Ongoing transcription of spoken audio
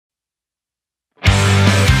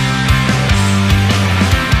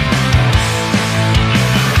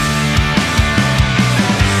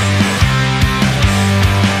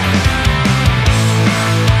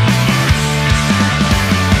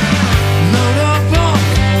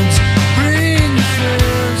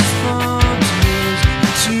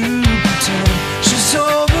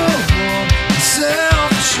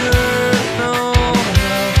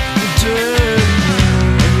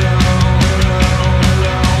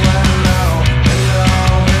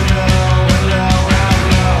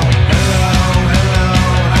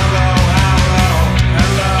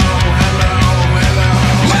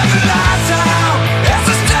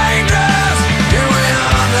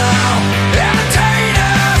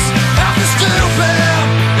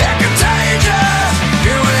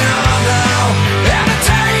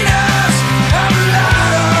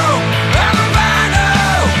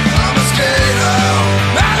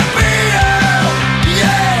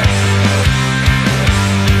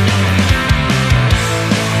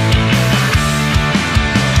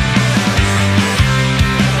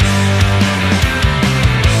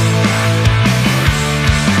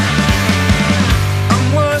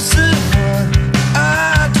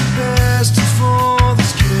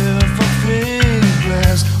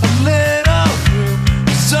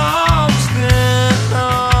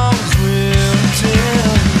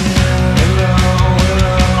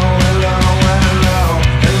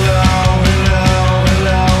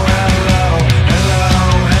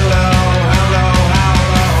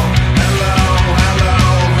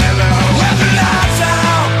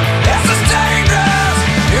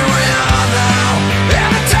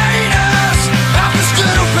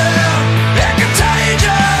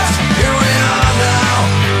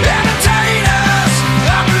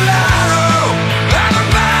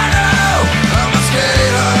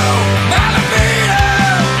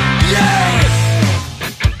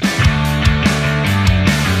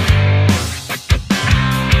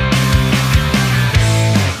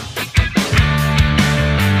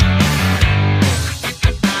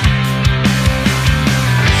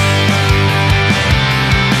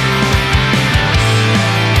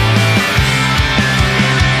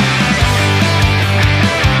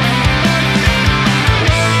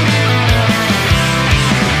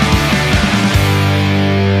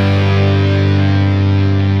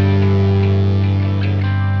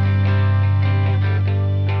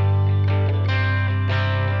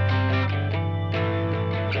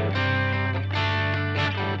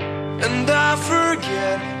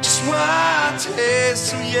why I taste,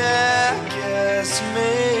 so yeah, I guess it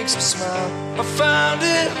makes me smile. I found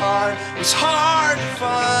it hard, it was hard to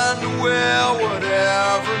find, well,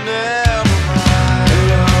 whatever, never mind.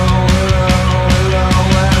 Hello, hello, hello,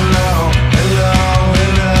 hello, hello,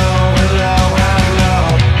 hello, hello, hello, hello,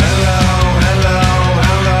 hello, hello,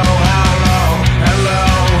 hello, hello,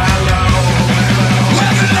 hello.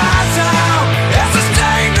 When the lights out, it's just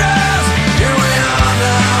dangerous. Here we are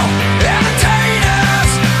now, entertain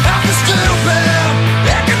us. After stupid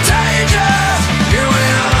and contagious. Here we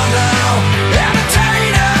are now,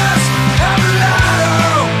 entertain us. I'm a lotto,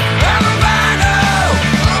 I'm a bino,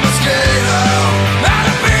 I'm a mosquito, not a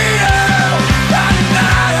beetle. I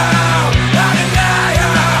deny you, I deny you,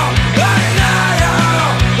 I deny you,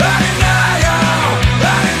 I deny you, I deny you,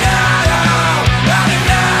 I deny you, I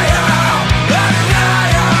deny you, I deny you,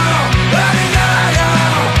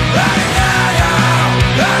 I deny you,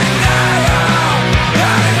 I deny you, I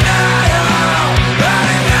deny you, I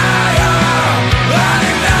deny you, I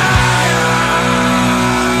deny you.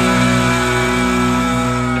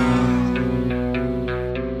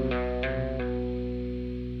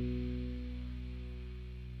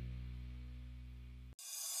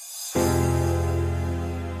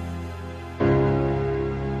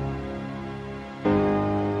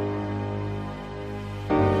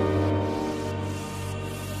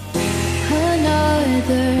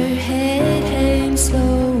 Another head hangs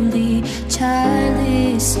slowly, child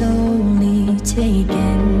is slowly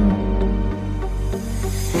taken.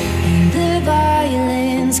 And the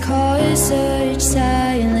violence causes such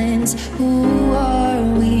silence. Who are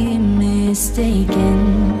we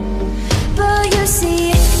mistaken? But you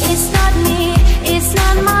see, it's not me, it's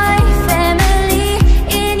not my family.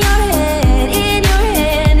 In your head,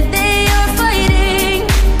 they are fighting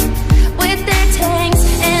with their tanks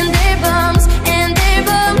and their bombs and their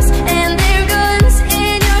bombs and their guns.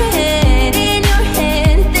 In your head,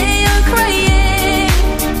 they are crying.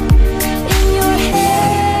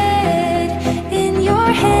 In your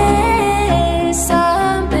head,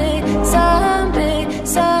 zombie, zombie,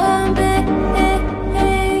 zombie.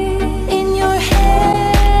 In your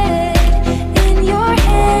head,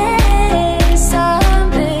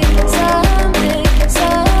 zombie, zombie,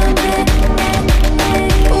 zombie.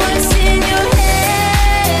 What's in your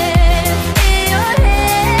head? In your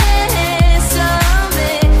head,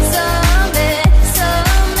 zombie, zombie,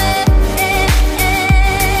 zombie.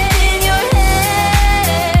 In your head,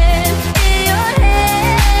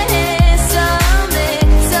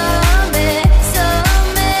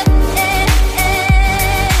 zombie,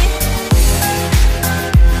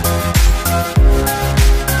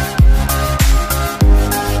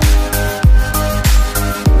 zombie,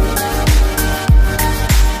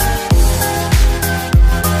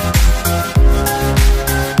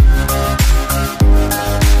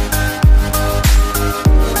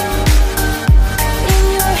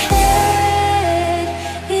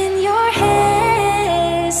 in your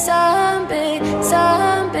head, zombie,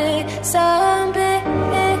 zombie, zombie.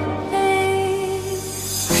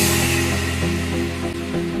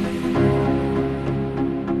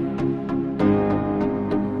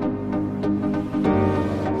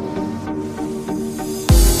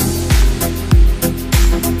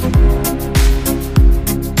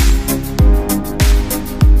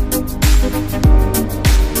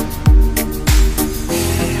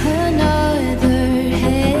 Another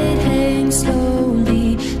head hangs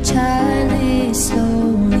slowly, child is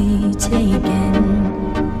slowly taken.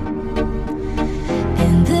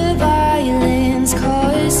 And the violence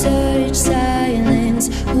causes such silence.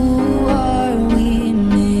 Who are we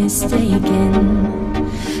mistaken?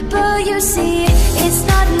 But you see, it's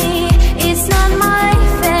not me, it's not my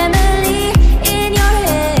family. In your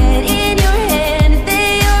head,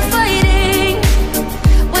 they are fighting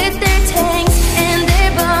with their tanks and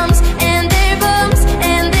their bombs and their bombs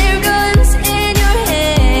and their guns. In your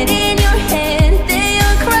head, they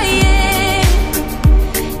are crying.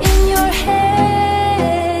 In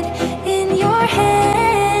your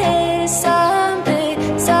head, zombie,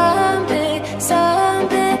 zombie,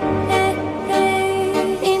 zombie.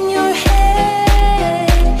 In your head.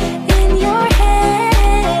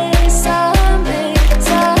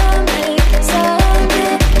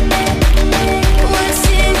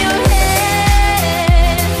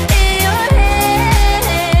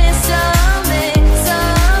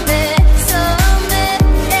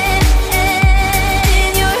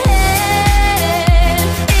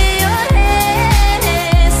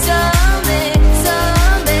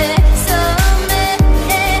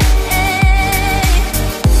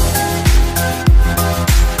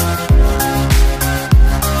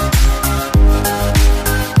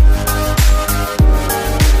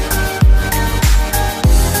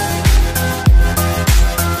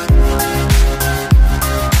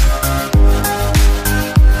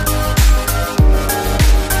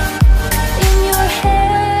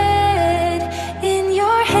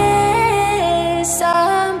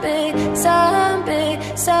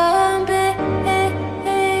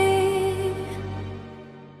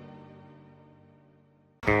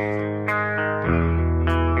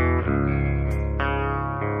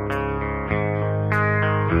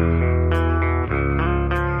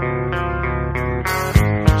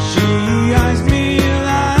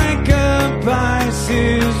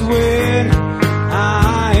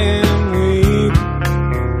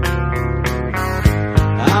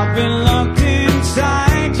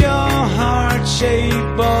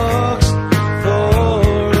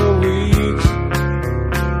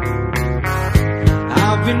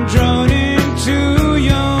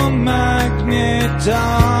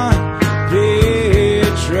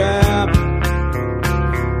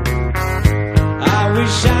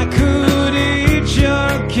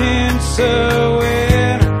 answer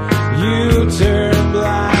when you turn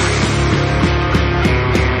blind.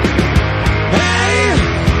 Hey,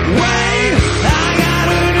 wait, I got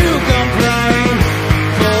a new complaint.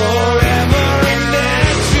 Forever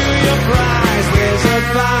indebted to your priceless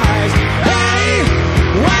advice. Hey,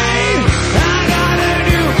 wait, I got a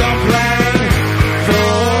new complaint.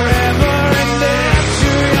 Forever indebted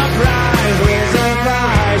to your priceless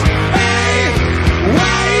advice. Hey,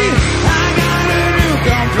 wait, I got a new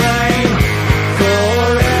complaint.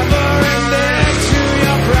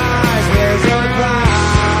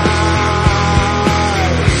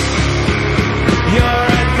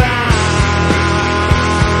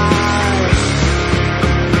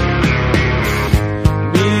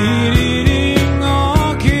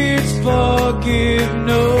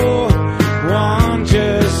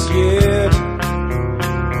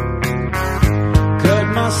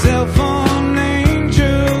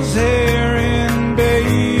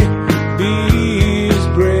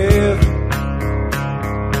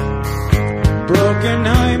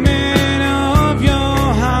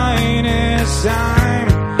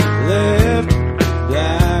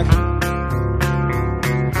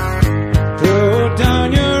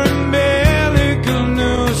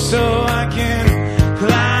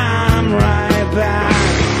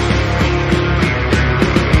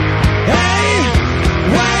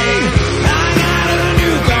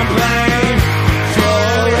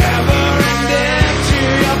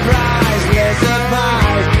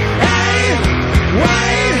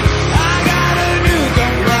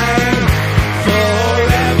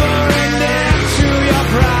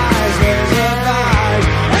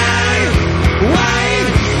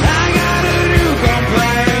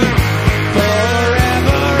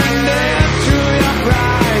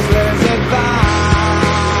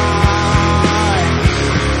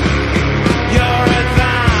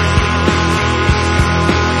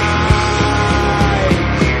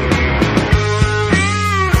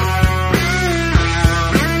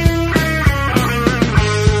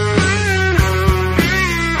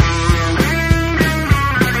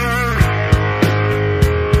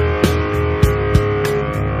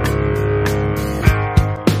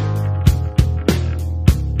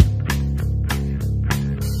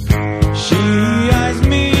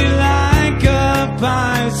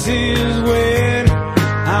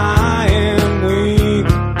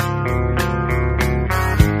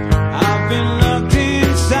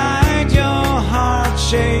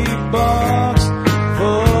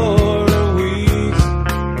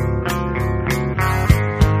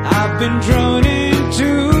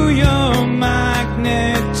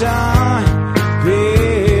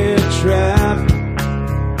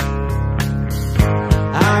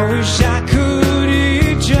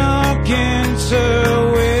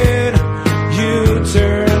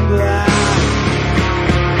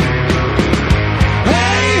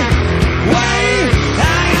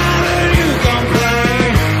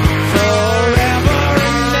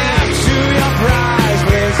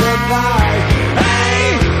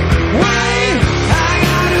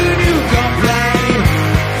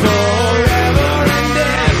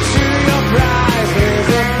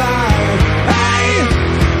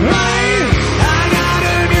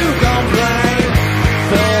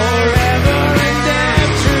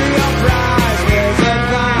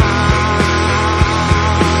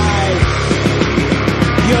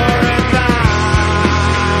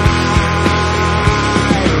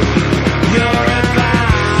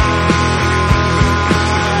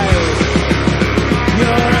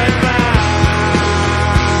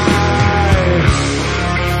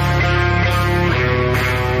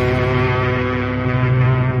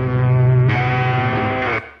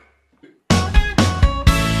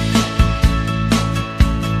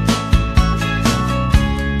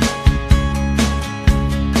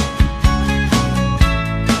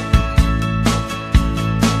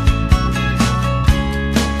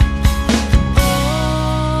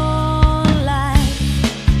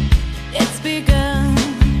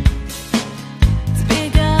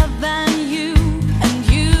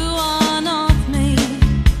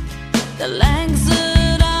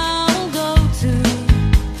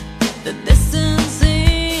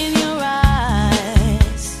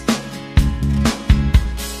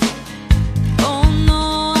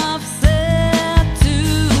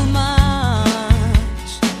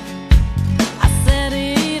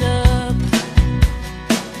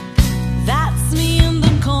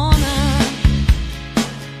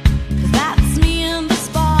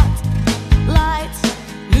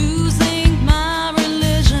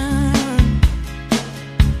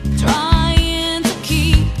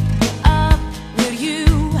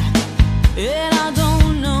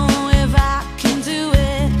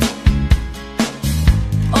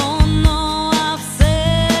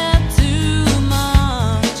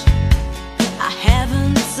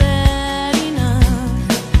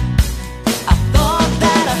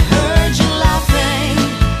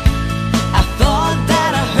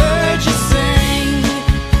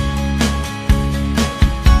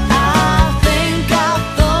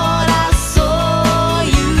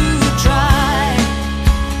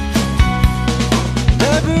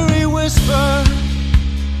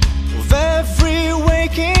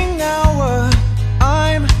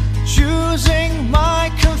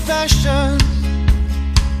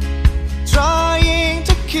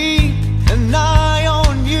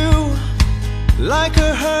 like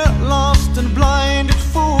a hurt, lost and blinded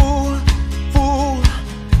fool, fool.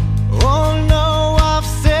 Oh no, I've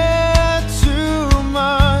said too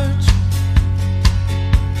much.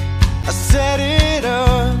 I set it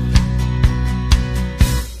up.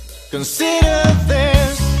 Consider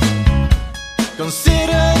this,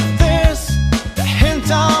 consider this, the hint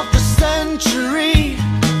of the century.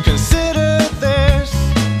 Consider this,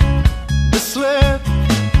 the slip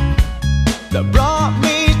that brought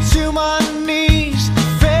me to my knees.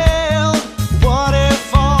 Failed. What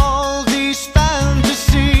if all these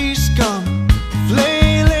fantasies come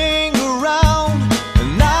flailing around?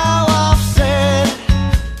 And now I've said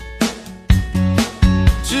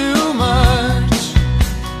too much.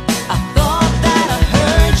 I thought that I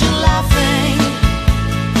heard you laughing.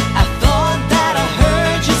 I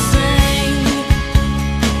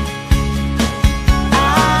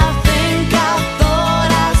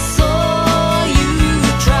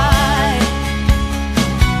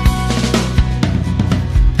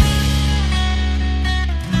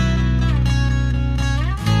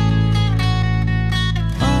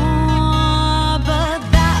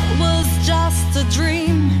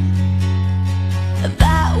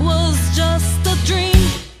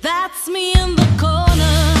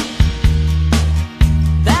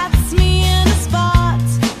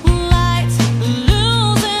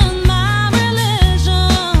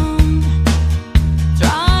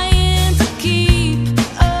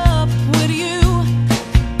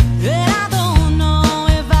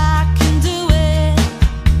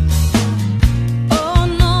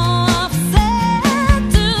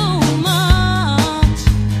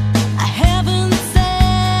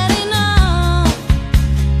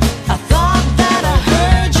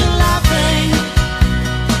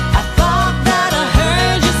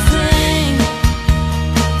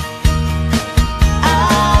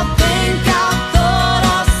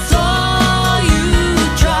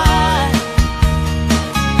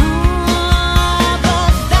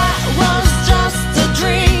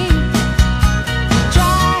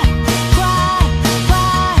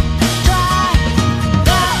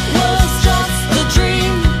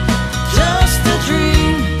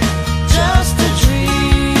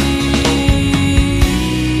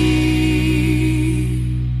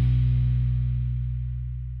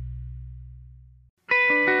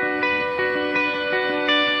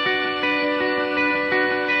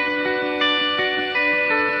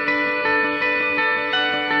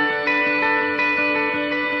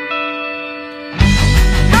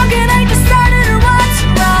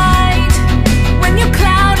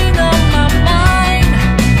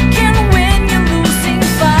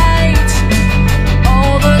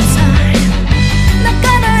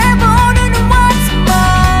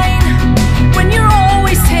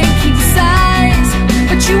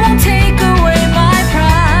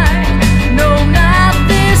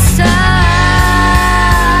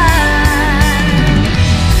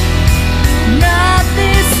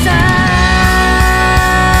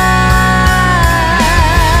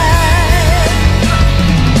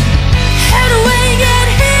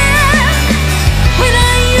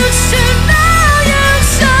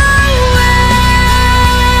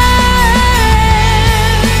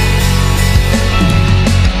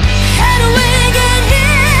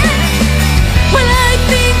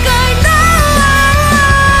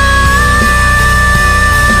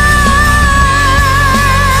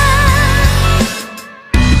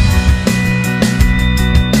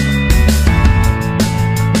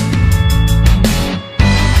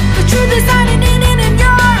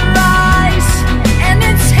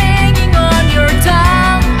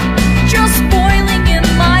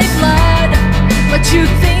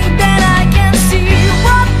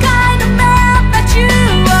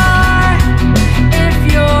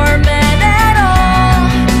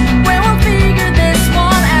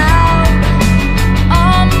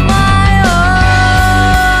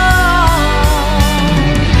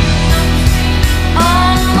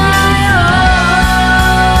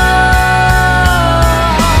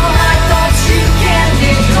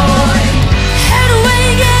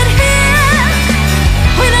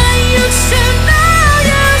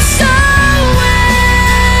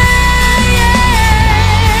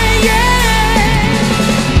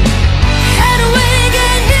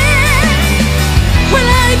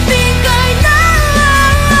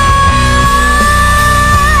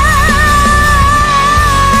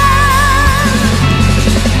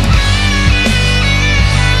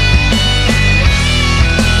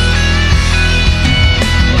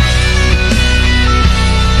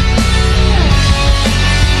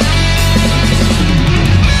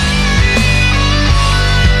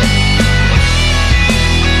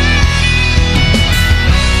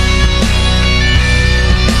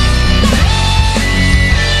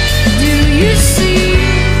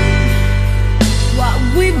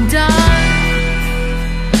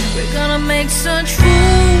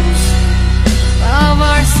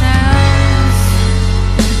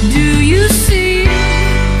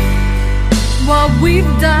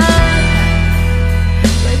we've done.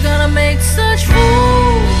 We're gonna make such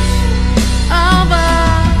fools of ourselves.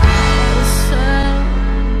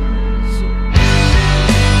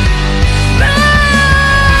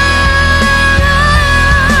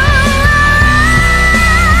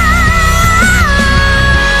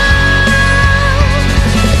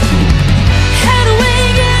 How do we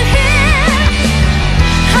get here?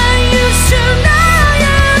 I used to know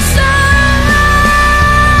you so.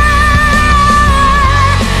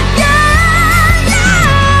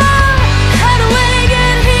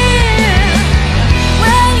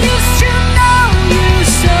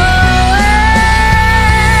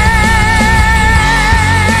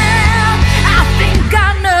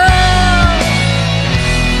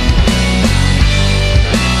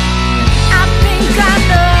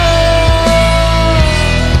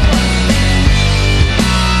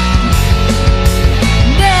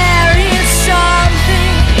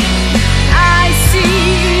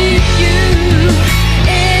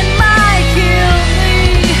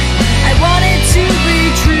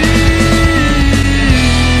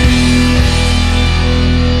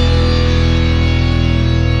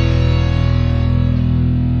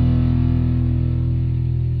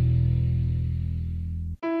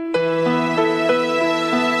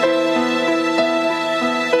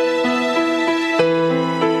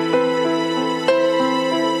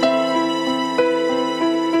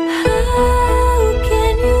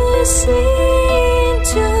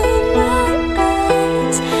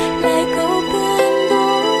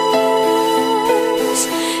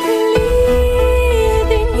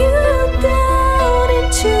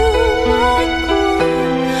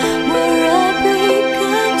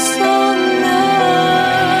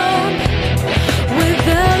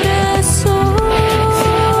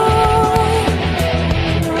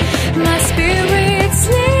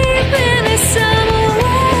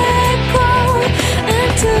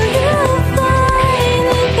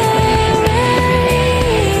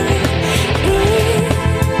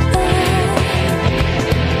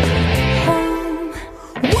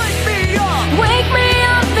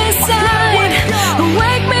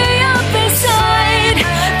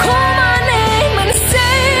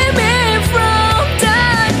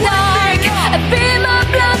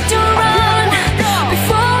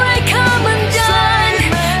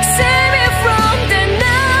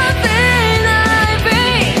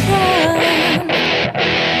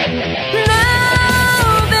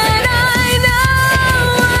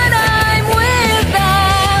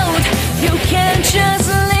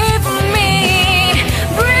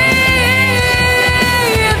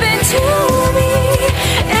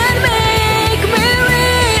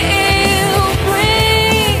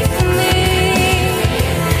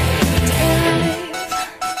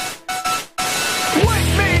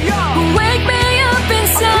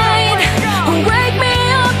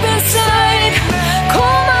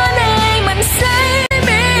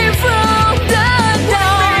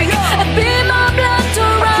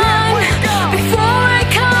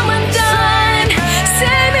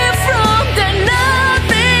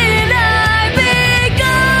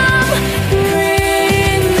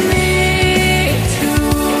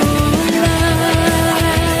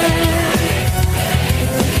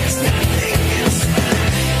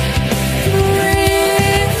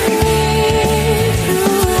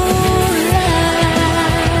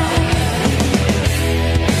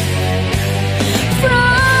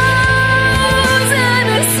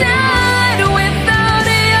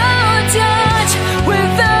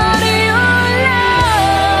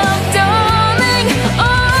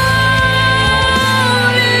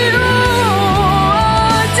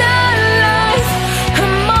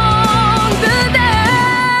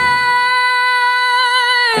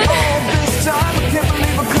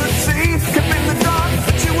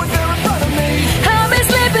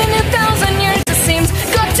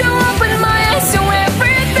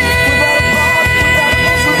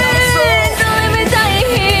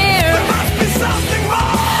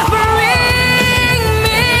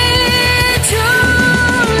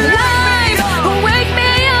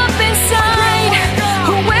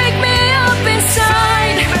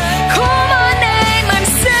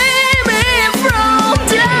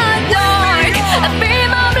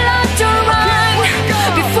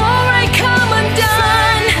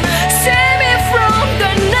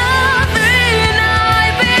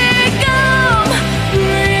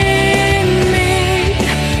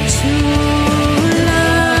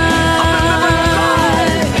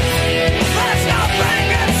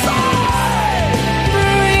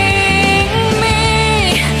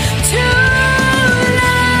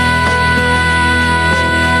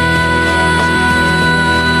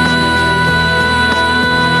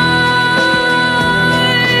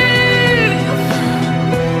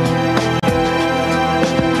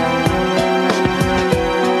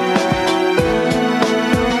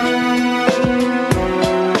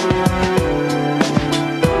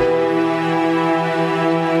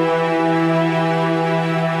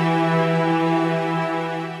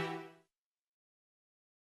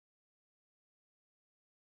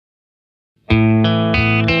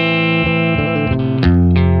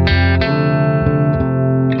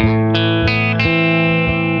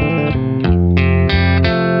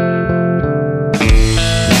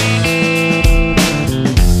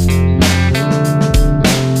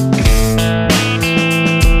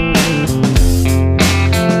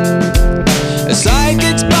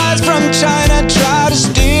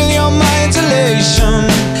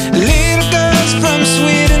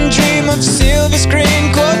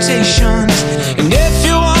 temptations. And if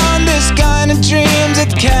you want this kind of dreams,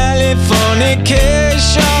 it's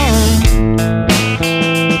Californication.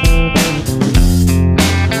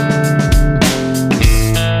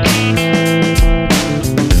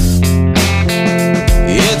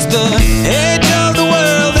 It's the age of the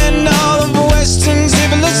world and all of Western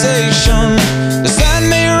civilization. The sun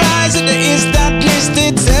may rise at the east, at least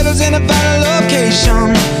it settles in a final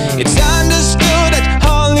location. It's understood that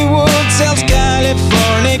Hollywood sells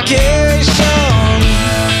Californication.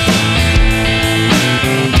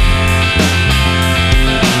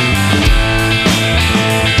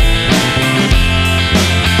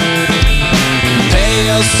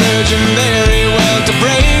 Surgeon very well to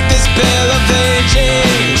break the spell of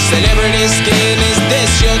aging. Celebrity skin, is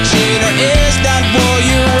this your chin or is that war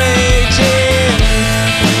you're waging?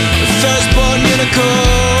 The firstborn unicorn,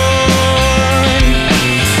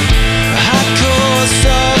 hardcore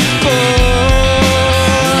soft-born.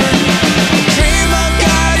 Dream of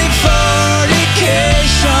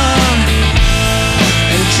Californication,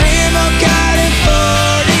 and dream of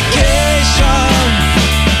Californication.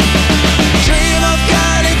 Dream of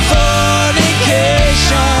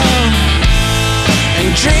Californication, and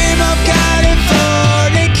dream of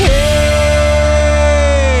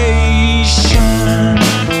Californication.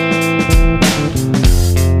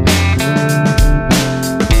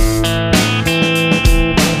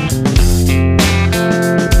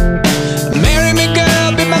 Marry me,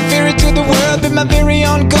 girl, be my fairy to the world, be my very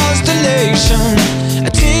own constellation. A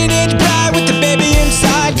teenage bride with a baby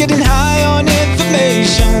inside, getting high on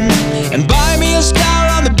information. And buy me a star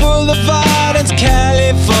on the boulevard, it's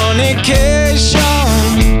Californication.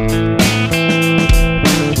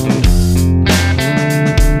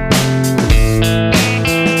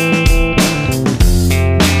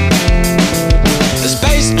 The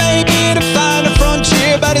space may be to find a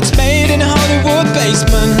frontier, but it's made in a Hollywood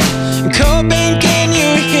basement. In Cobain, can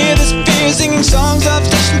you hear the sphere singing songs of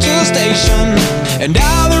station to station? And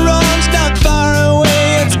all the roads not far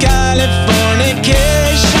away, it's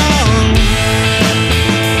Californication.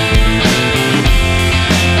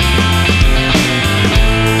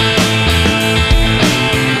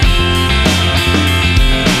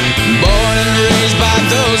 Born and raised by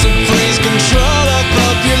those who praise control of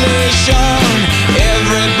population.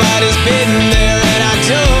 Everybody's been there and I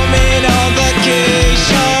don't mean on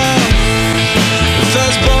vacation.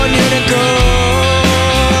 Firstborn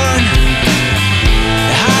unicorn,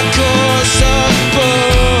 hardcore soft-born.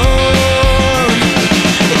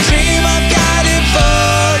 A dream of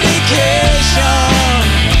Californication,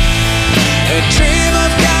 a dream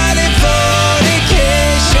of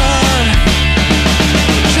Californication,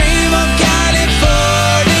 a dream of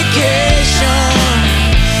Californication,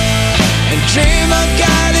 a dream of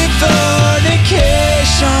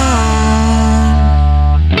Californication.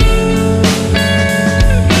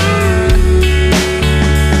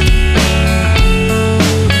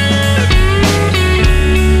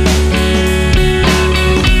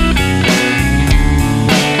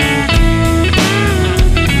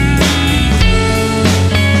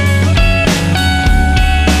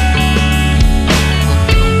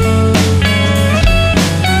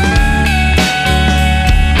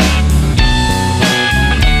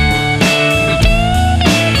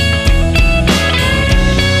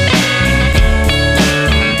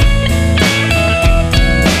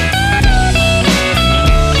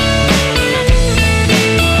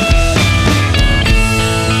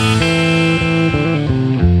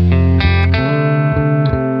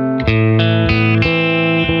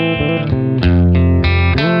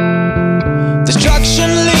 Destruction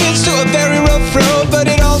leads to a very rough road, but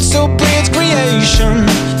it also breeds creation.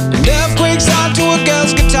 And earthquakes are to a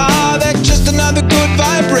girl's guitar, they're just another good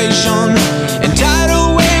vibration. And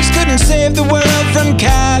tidal waves couldn't save the world from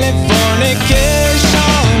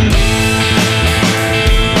Californication.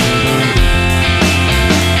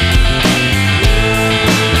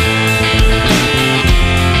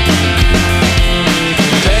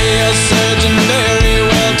 Pay a surgeon very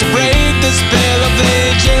well to break the spell of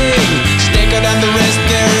aging. And the rest,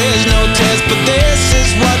 there is no test, but this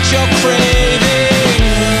is what you're craving.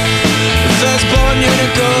 Firstborn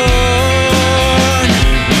unicorn,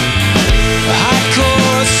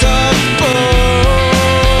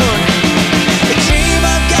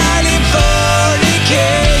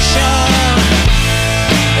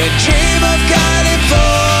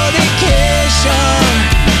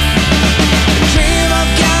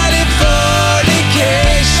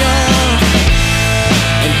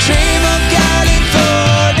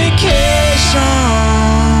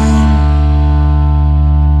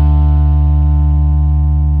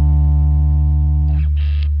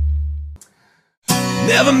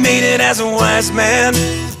 made it as a wise man.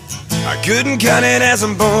 I couldn't cut it as a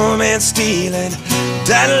poor man stealing.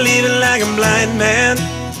 Tired of living like a blind man.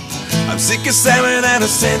 I'm sick of sight without a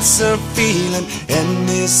sense of feeling. And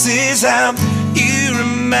this is how you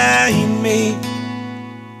remind me.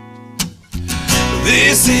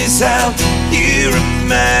 This is how you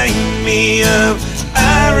remind me of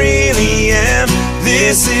I really am.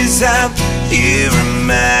 This is how you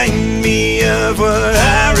remind me of what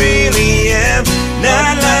I really am.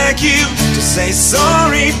 Not like you to say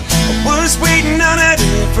sorry. I was waiting on a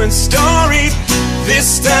different story.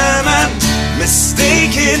 This time I'm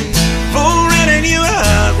mistaken for running you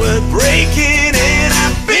out with breaking. And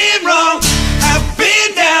I've been wrong, I've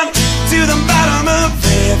been down to the bottom of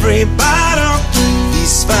every bottom.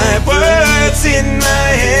 These 5 words in my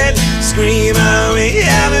head scream out we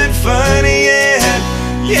haven't fun yet.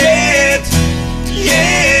 Yet,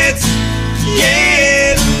 yet,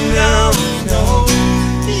 yet, no, no.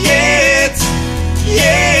 Yet,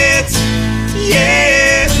 yet,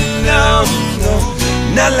 yet, no, no.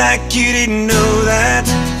 Not like you didn't know that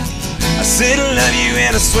I said I love you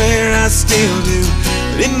and I swear I still do.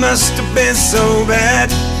 But it must have been so bad,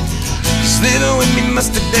 'cause living with me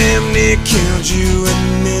must have damn near killed you.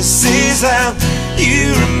 And this is how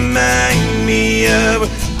you remind me of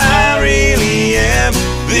what I really am.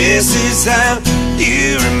 This is how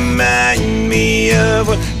you remind me of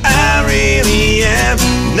what I really am.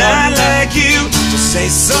 Not like you to say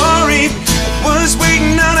sorry. I was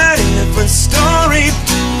waiting on a different story.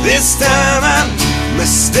 This time I'm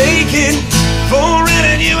mistaken for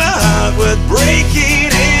running you out with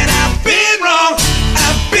breaking. And I've been wrong,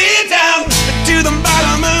 I've been down to the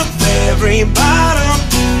bottom of every bottom.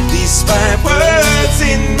 These 5 words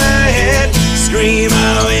in my head scream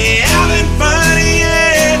out we haven't fun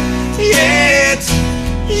yet. Yet,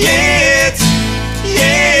 yet,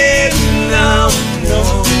 yet, no, no.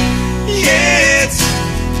 Yet,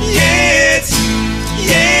 yet,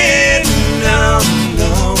 yet, no,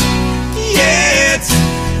 no. Yet,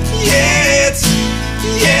 yet,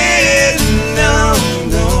 yet, no,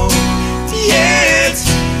 no. Yet,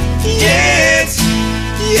 yet,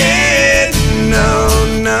 yet, no,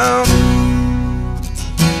 no.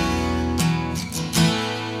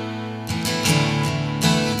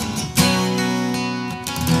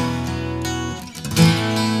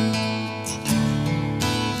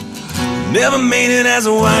 Never made it as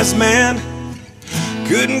a wise man.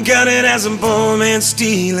 Couldn't cut it as a poor man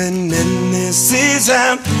stealing. And this is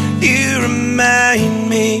how you remind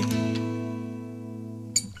me.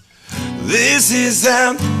 This is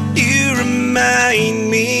how you remind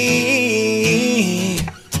me.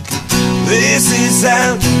 This is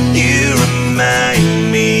how you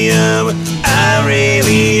remind me of what I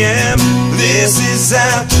really am. This is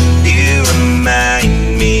how you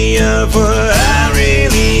remind me of what I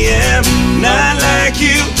really am. Not like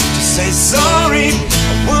you to say sorry.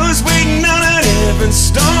 I was waiting on a different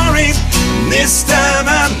story. And this time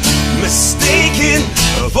I'm mistaken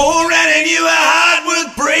for running you out with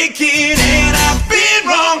breaking. And I've been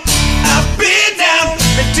wrong, I've been down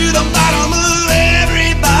to the bottom of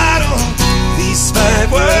every bottle. These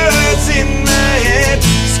 5 words in my head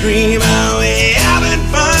scream out we haven't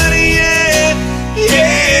fun yet.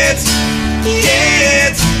 Yet,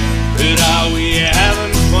 yet, but are we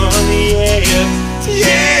having fun yet?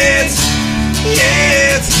 Yet,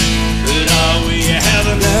 yet, but are we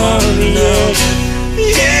having fun yet?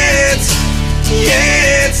 Yet,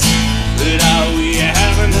 yet, but are we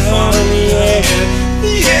having fun yet?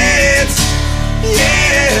 Yet,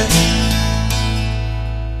 yet.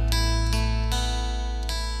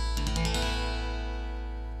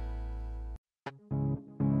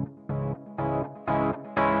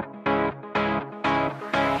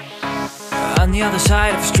 On the other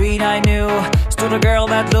side of the street I knew stood a girl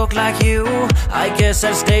that looked like you. I guess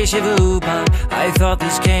that's deja vu, but I thought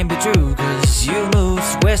this can't be true. 'Cause you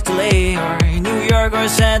moved west to LA or New York or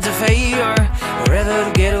Santa Fe or wherever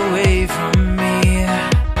to get away from me.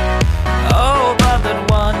 Oh, but that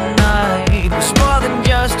one night was more than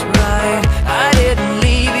just right. I didn't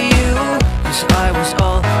leave you 'cause I was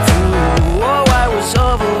all through. Oh, I was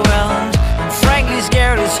overwhelmed and frankly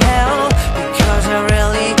scared as hell, because I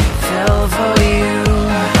really fell for you.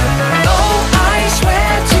 Oh, I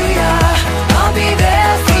swear to ya, I'll be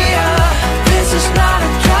there for ya. This is not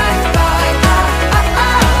a drive-by,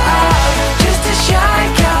 just a shy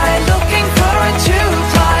guy looking for a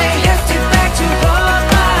two-fly. Left it back to home.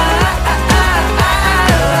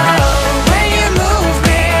 When you move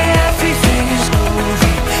me, everything is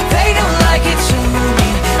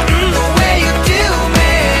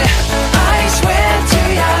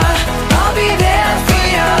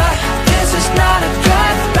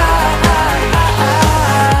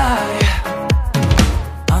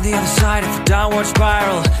downward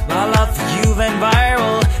spiral. My love for you went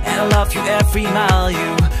viral, and I loved you every mile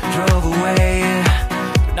you drove away.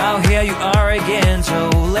 Now here you are again, so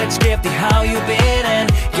let's skip the how you been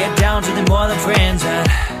and get down to the more than friends at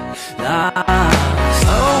last.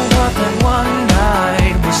 Oh, what that one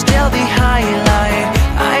night was still the highlight.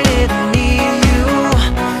 I didn't need you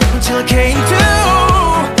until it came to,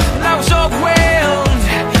 and I was overwhelmed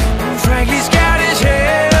and frankly scared as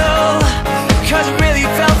hell, 'cause I really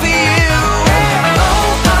felt for you. Oh,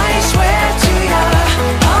 I swear to ya,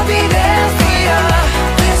 I'll be there for ya.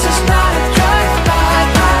 This is not a drive-by.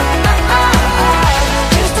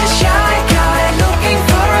 Just a shy guy looking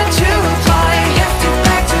for a two-fly. Left it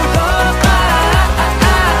back to love.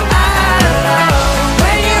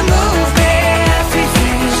 When you move me,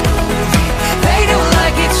 everything's groovy. They don't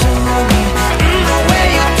like it to me, the way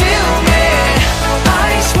you do me. I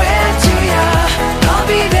swear to ya, I'll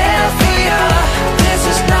be there for ya. This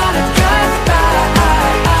is not a drive-by.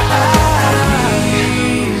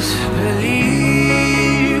 Please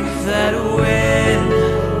believe that when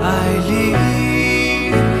I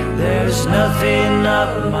leave, there's nothing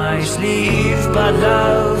up my sleeve but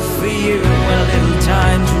love for you, and a little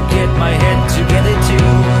time to get my head together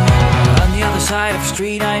too. On the other side of the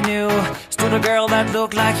street I knew stood a girl that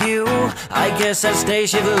looked like you. I guess that's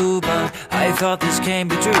deja vu, but I thought this can't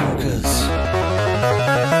be true, 'cause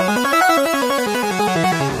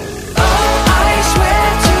oh, I swear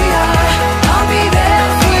to ya, I'll be there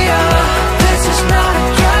for ya. This is not a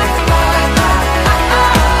drive-by.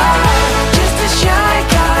 Just a shy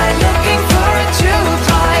guy looking for a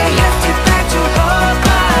two-fly. Left it back to love.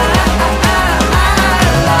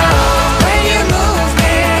 When you move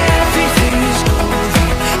me, everything's groovy.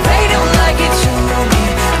 They don't like it to me,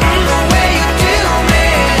 the way you do me.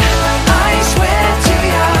 I swear to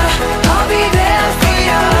ya, I'll be there for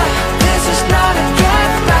ya. This is not a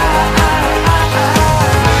drive-by.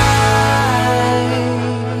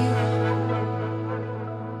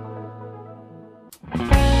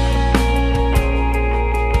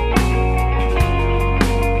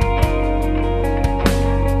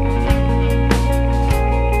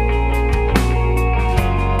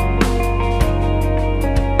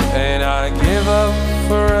 And I give up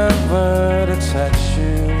forever to touch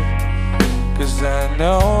you, 'cause I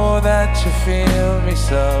know that you feel me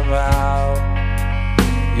somehow.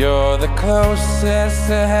 You're the closest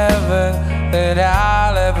to heaven that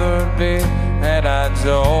I'll ever be, and I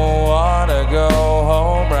don't wanna go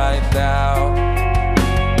home right now.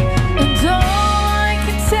 And all I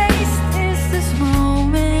can taste is this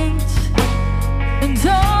moment, and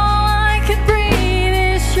all I can breathe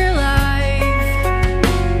is your life.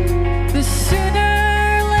 But sooner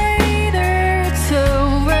or later it's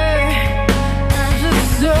over. I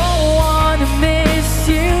just don't wanna miss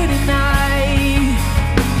you tonight.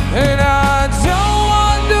 And I don't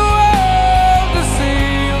want the world to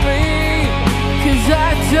see me, 'Cause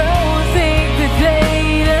I don't think that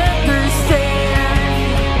they'd understand.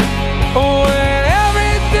 when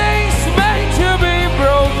everything's meant to be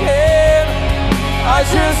broken. I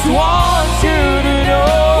just want you to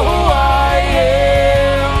know who I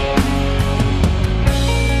am.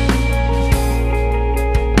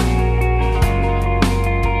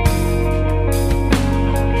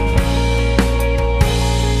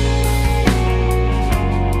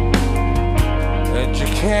 And you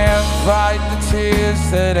can't fight the tears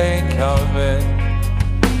that ain't coming,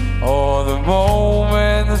 or the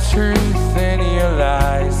moment, the truth in your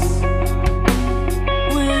lies.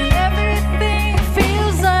 When everything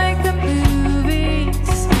feels like the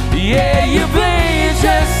movies, Yeah, you bleed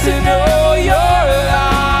just to know you're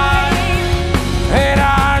alive. And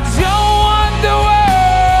I don't want the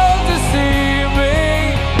world to see me,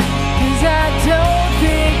 'cause I don't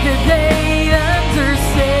think that they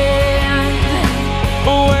understand.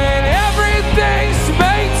 when everything's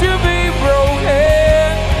made to be broken.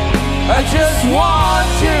 I just want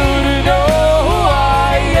you to know who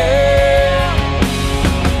I am.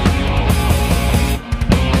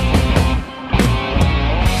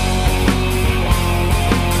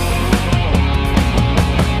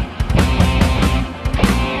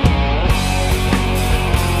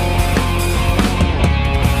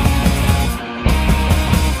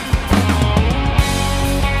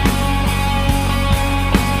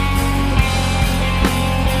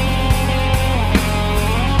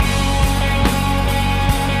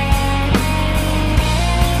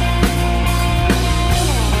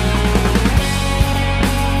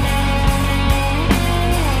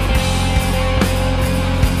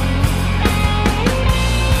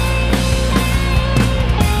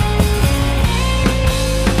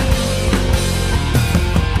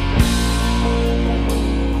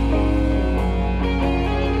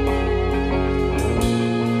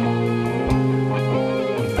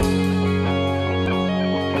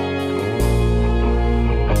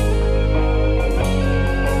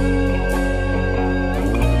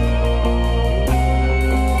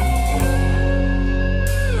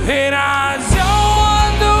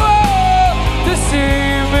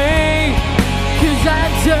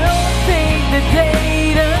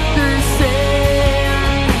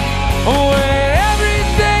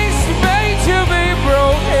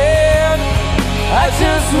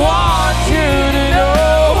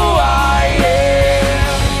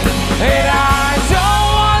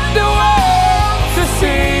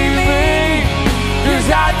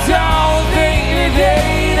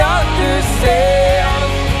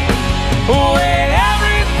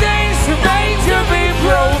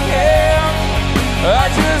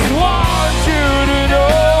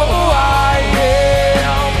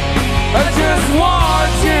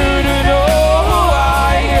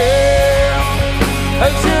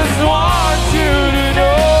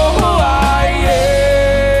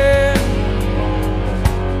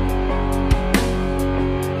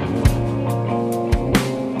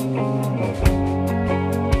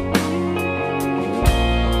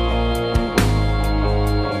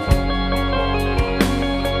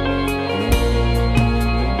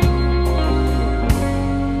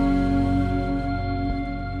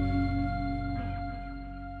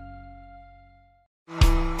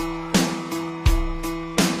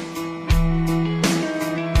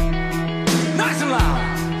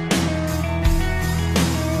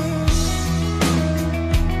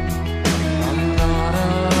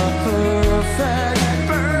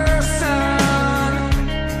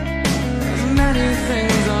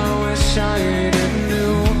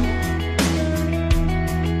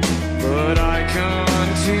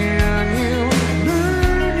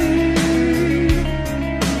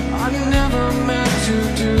 to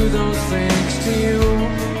do those things to you.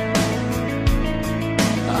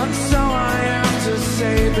 And so I have to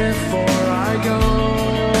say before I go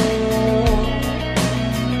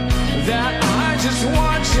that I just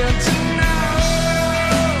want you to know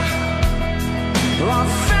I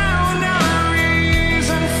found a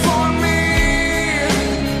reason for me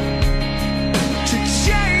to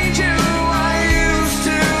change who I used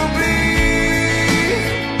to be.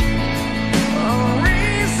 A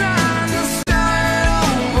reason to start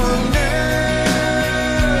over new.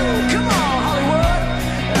 Come on, Hollywood.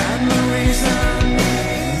 And the reason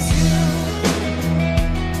is you.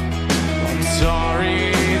 I'm sorry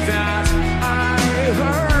that I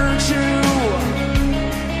hurt you.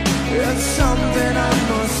 It's something I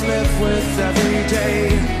must live with every day.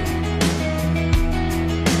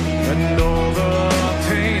 And all the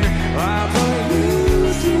pain I put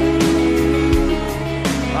you through,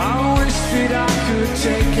 I wish that I could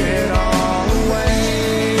take it all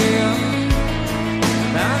away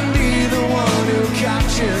and be the one who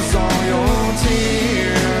catches all your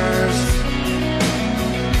tears.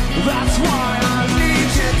 That's why I need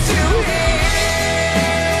you to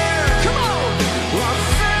hear. Come on! I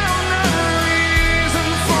found a reason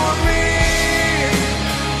for me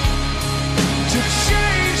to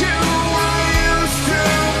change who I used to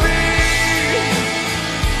be.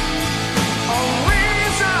 A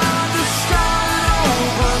reason to start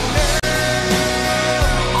over new.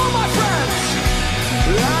 All my friends,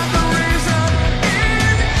 and the reason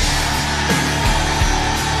is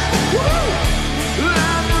woo!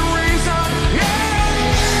 And the reason, yeah!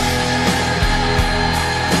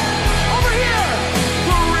 Over here,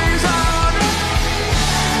 the reason,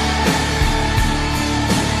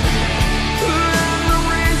 and the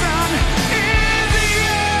reason is you.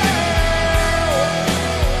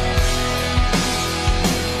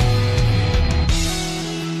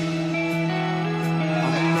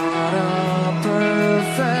 I'm not a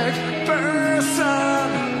perfect person.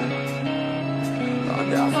 I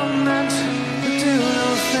never meant to do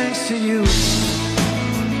those things to you.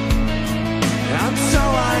 And so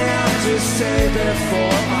I have to say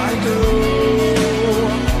before I do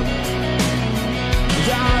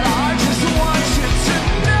that I just want you to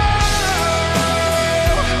know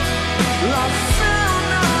I found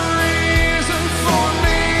a reason for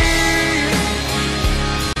me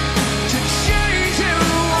to change who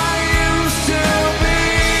I used to be.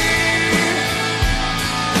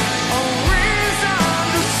 A reason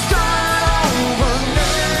to start over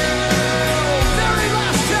new. Very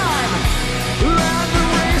last time. And the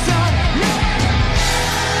reason,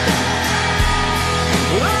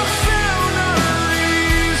 I found a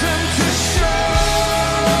reason to show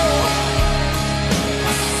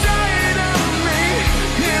a side of me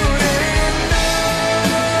you didn't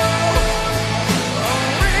know. A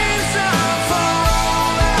reason for all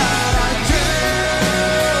that I do.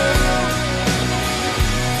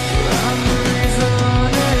 And the reason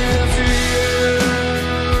is you.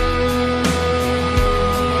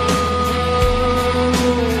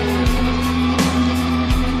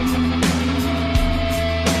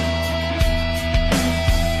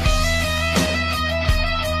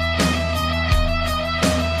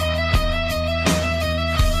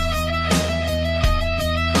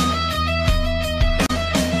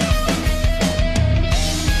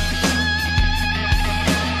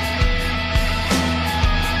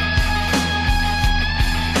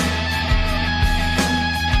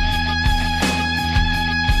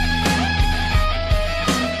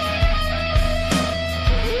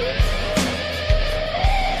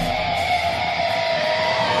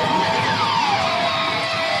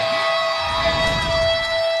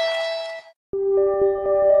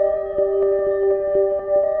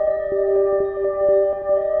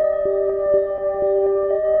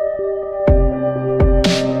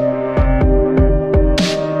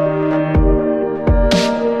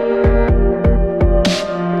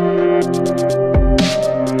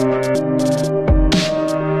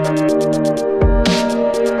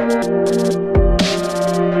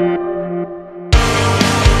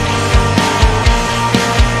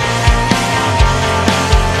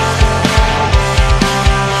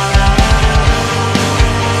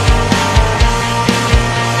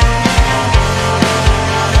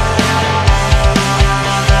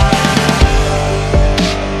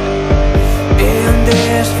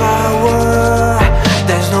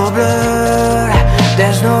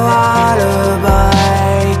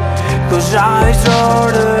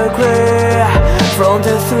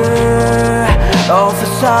 of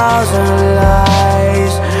 1,000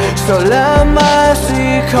 lies. So let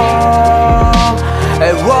mercy come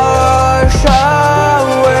and wash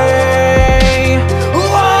away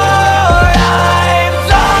what I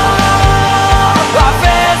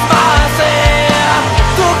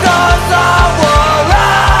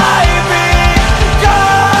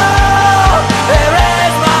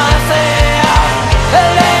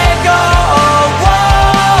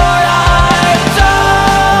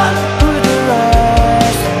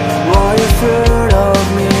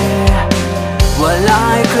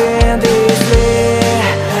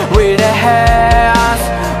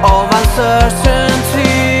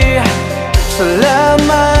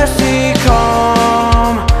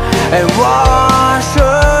and wash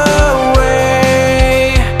away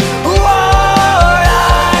what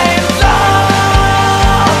I've done.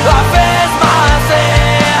 I face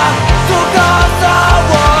myself to cause of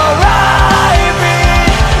what I've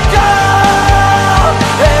become.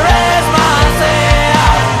 Erase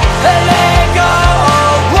myself and let go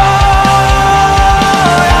of what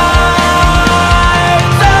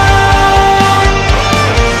I've done.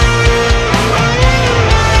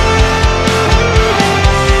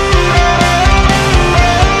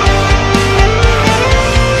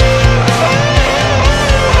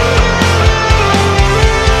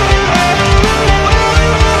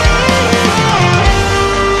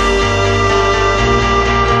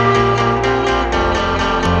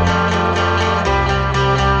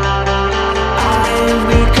 I've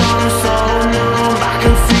become so numb, I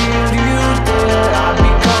can feel you there. I've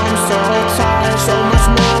become so tired, so much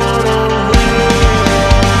more to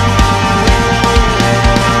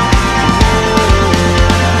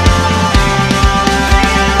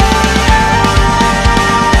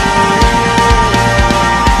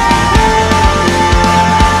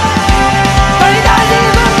but it doesn't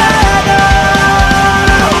even matter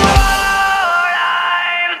what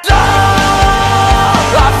I've done.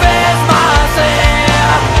 I face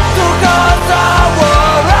myself to cause of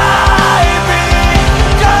what I've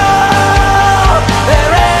become.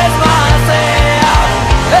 Erase myself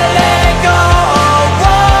and let go of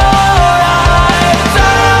what I've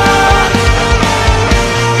done.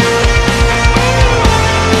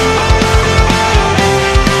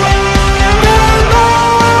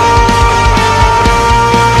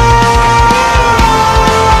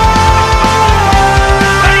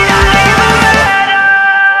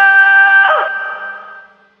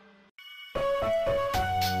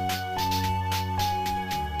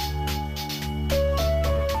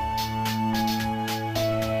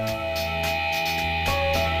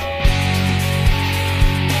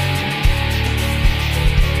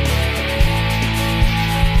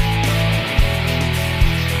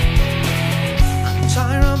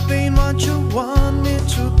 Tired of being what you want me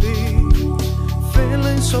to be,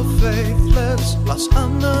 feeling so faithless, lost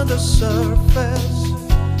under the surface.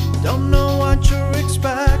 Don't know what you're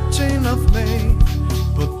expecting of me,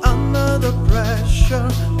 but under the pressure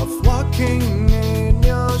of walking in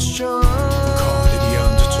your shoes. Caught in the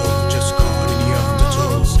undertow, just caught in the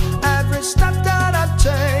undertow. Every step that I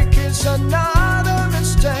take is another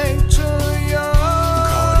mistake to you.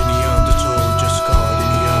 Caught in the undertow, just caught in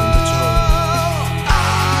the undertow.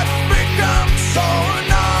 I've become so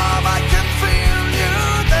numb, I can feel you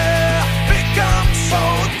there. Become so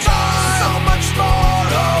tired, so much more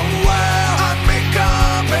aware. I'm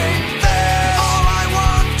becoming there. All I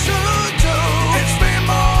want to do is be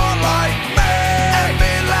more like me and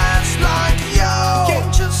be less like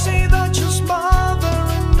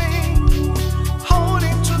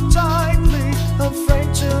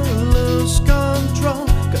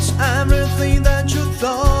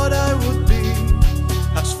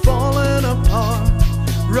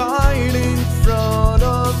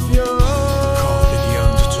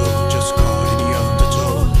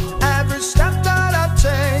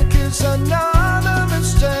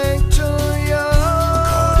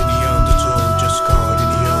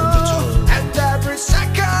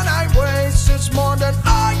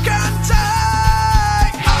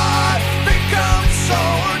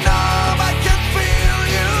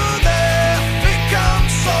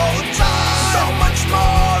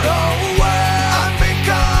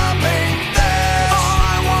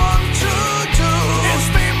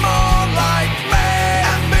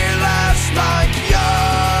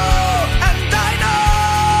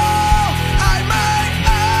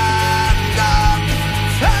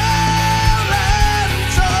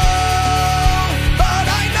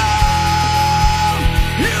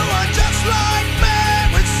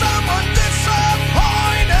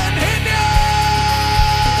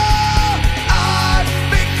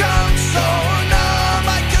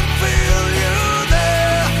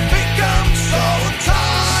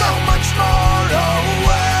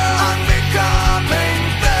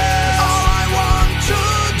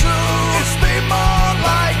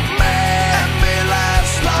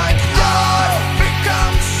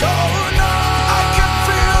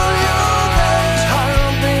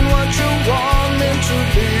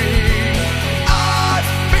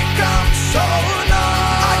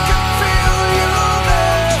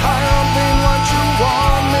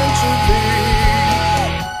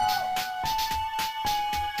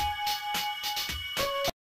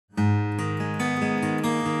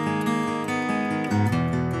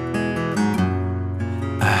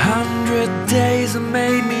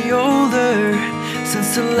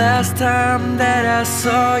was the last time that I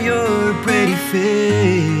saw your pretty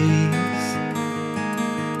face?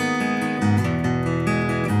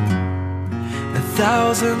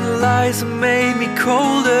 1,000 lies have made me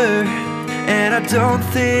colder, and I don't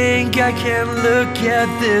think I can look at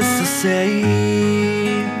this the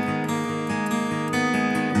same.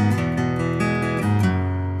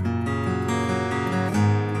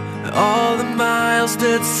 All the miles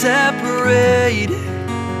that separate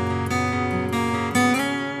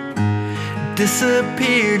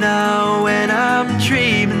disappear now when I'm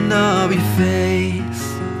dreaming of your face.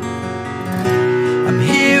 I'm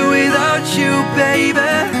here without you,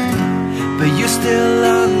 baby, but you're still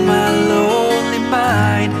on my lonely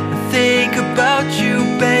mind. I think about you,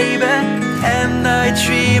 baby, and I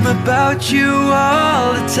dream about you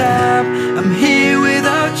all the time. I'm here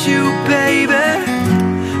without you, baby,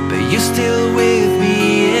 but you're still with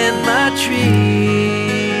me in my dreams.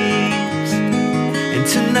 And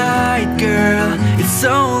tonight, girl, it's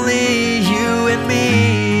only you and me.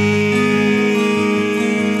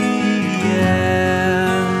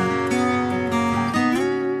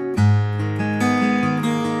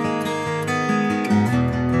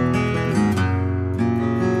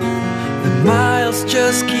 Miles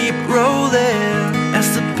just keep rolling as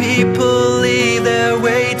the people leave their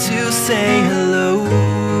way to say hello.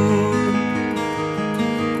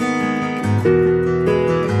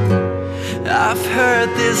 I've heard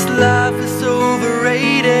this life is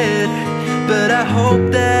overrated, but I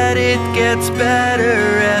hope that it gets better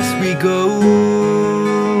as we go.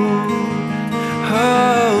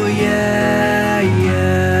 Oh yeah,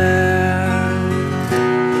 yeah.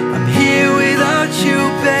 I'm here without you,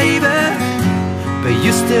 baby, but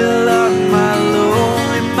you're still on my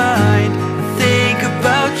lonely mind. I think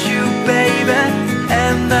about you, baby,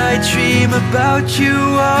 and I dream about you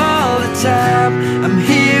all the time. I'm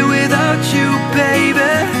here without you,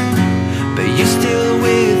 baby, but you're still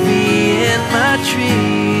with me in my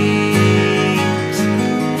dreams.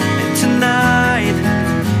 And tonight,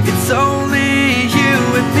 it's only you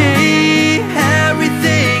and me.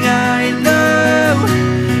 Everything I know,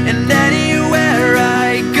 and anywhere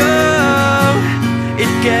I go,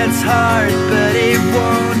 it gets hard, but it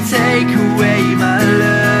won't take away my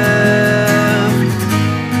love.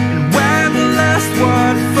 And when the last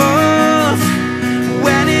one falls,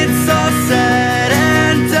 when it's all said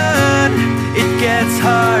and done, it gets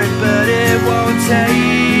hard, but it won't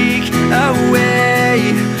take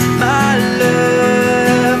away my love.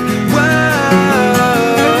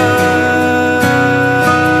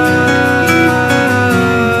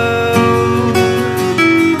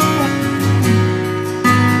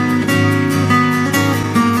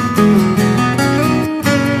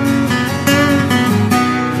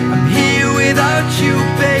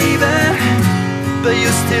 But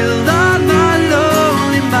you're still on my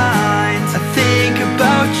lonely mind. I think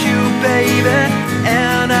about you, baby,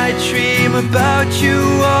 and I dream about you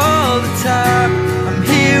all the time. I'm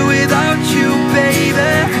here without you,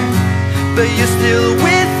 baby, but you're still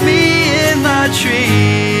with me in my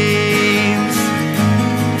dreams.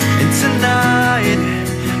 And tonight,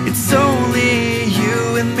 it's only you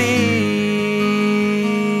and me.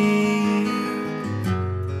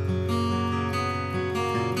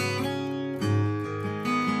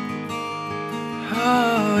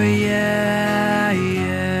 Oh yeah, yeah.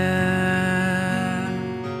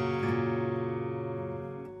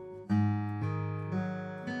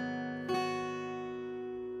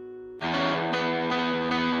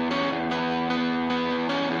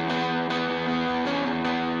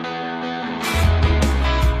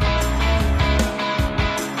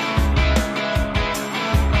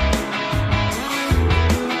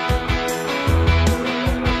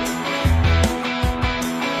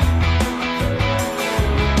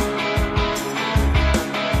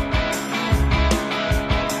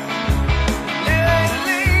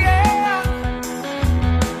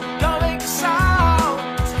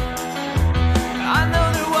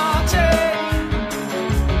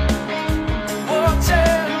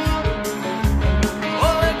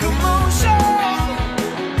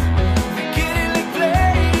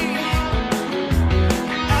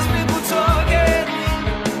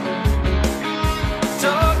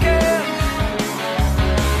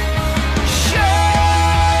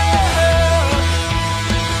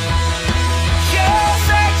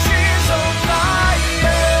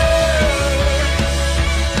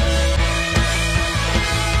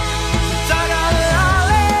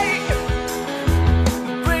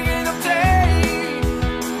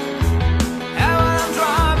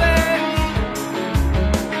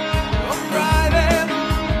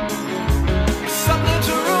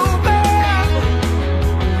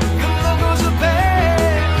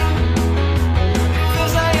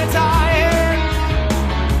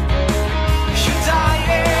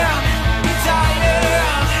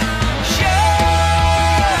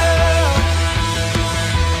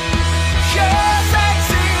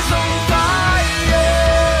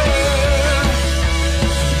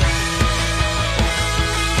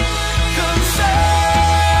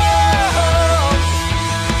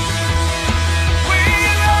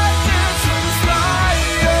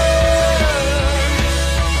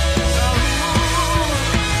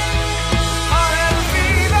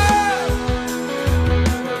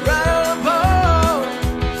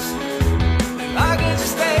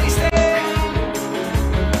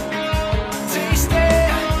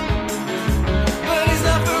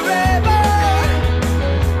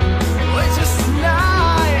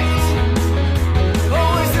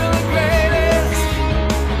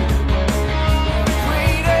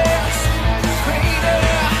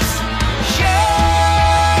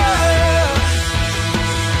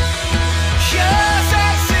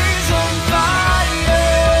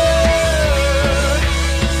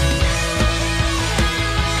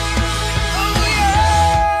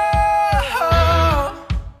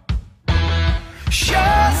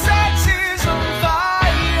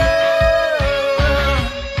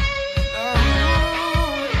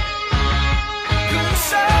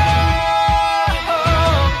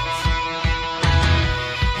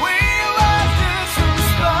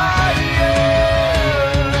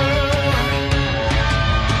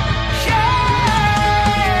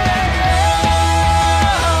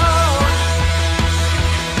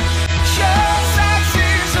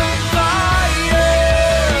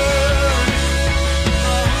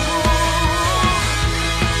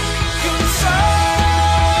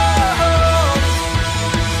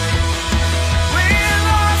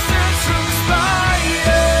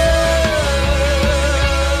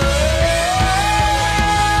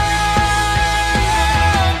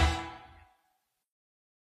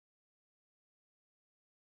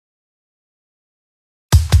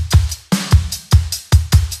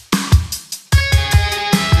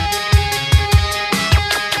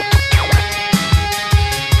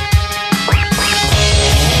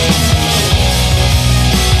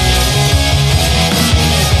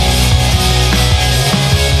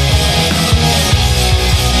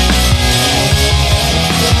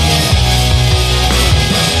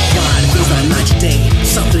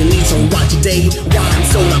 day. Why I'm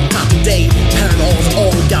so uptight today? Paranormal's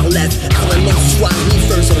all got left. All I know is why me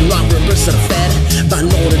first on the wrong reverse of the fed. But I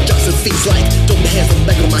know what adjusting feels like. Don't be hands on the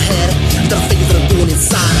back of my head. The things that I'm doing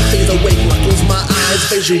inside. I phase awake when I close my eyes.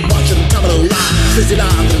 Phase you watching the time of the lie. Phase it out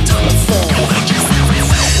at the time of the fall.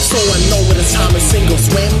 So I know when it's time a single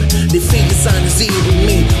swim. The fate design is here with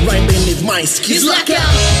me, right beneath my skis. It's like I'm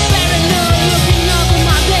paranoid looking over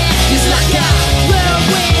my back. It's like a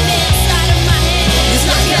whirlwind inside of my head. It's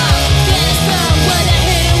like a can't stop what I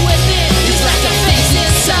hear within. It's like a face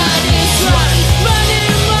inside is right,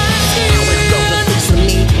 running in my skin. Don't fix to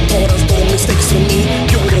me, thoughts don't mistakes to me.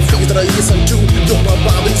 You're the things that I listen to. You're my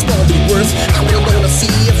Robin, it's probably worse. I'm the one to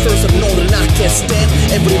see it first. I know that I can't stand.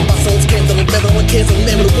 Every muscles came to the better one kids. I'm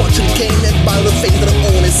never watching game. And by the things that I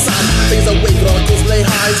own inside. Things I wake on, goes lay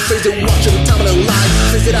highs. Face it watching the time of the life.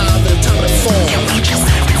 Face it out at the time of the fall.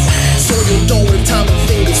 So you don't with time and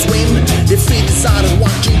fingers swim. The feet inside and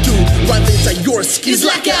watching too. Right inside your skis. It's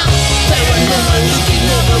like I'm paranoid looking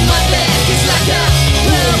over my back. It's like a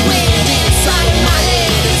whirlwind inside of my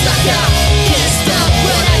head. It's like I can't stop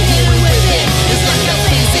what I hear within. It's like a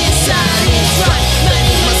face inside is right,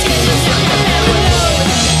 running my skin. It's like I'm paranoid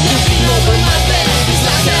looking over my back. It's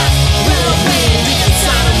like a whirlwind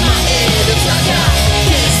inside of my head. It's like I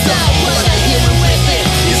can't stop what I hear within.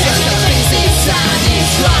 It's like a face inside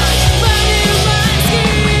is right, running my skin.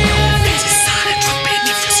 Face inside and drop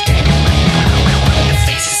beneath your skin. The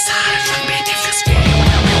face inside and drop beneath your skin.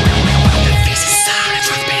 The face inside and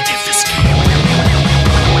drop beneath your skin.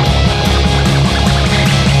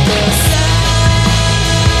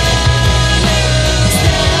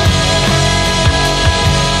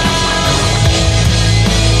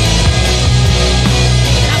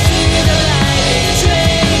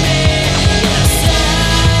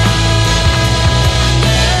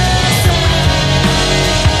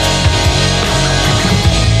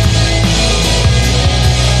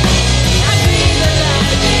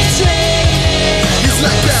 It's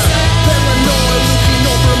like a paranoid looking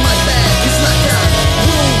over my back. It's like a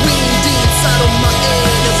whirlwind inside of my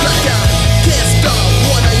head. It's like a can't stop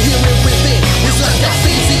what I hear it within. It's like a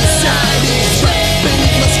face inside is right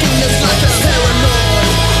beneath my skin. It's like a paranoid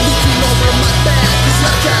looking over my back. It's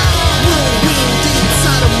like a whirlwind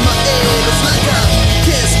inside of my head. It's like a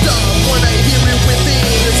can't stop what I hear it within.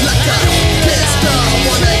 It's like a can't stop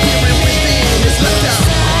what I hear it within. It's like a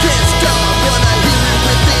can't stop what I hear it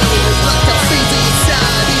within. It's like a face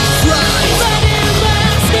inside is right. Running my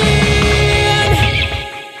skin.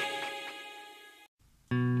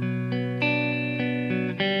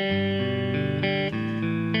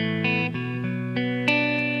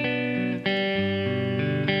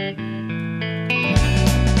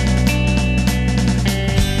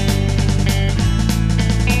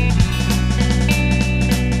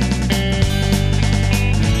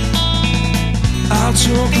 I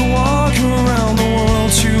took a walk around the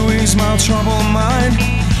world to ease my troubled mind.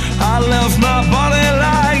 I left my body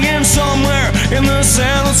lying somewhere in the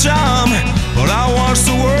sand of time. But I watched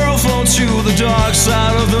the world float to the dark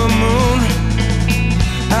side of the moon.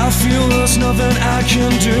 I feel there's nothing I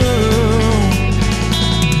can do.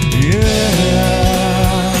 Yeah.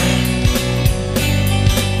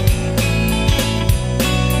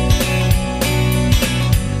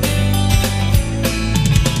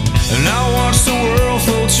 And I watched the world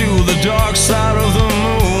float to the dark side of the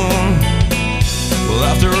moon. Well,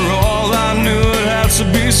 after all, I knew it had to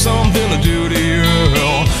be something to do to you.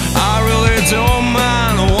 I really don't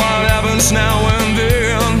mind what happens now and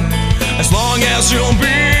then, as long as you'll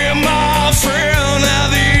be my friend at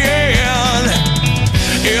the end.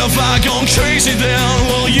 If I go crazy, then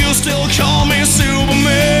will you still call me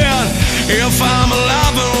Superman? If I'm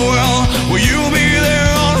alive and well, will you be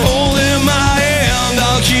there on holding my hand?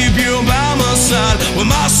 I'll keep you by my side with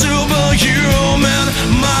my superhuman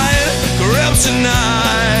mind,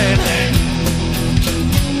 kryptonite.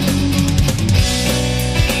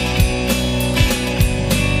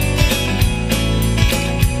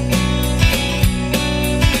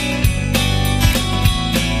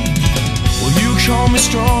 Call me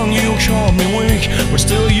strong, you call me weak, but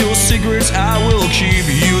still your secrets I will keep.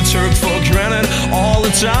 You took for granted all the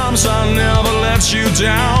times I never let you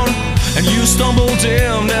down, and you stumbled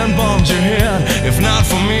in and bumped your head. If not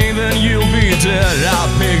for me, then you'll be dead. I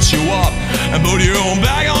picked you up and put you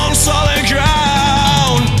back on solid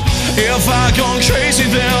ground. If I go crazy,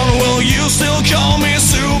 then will you still call me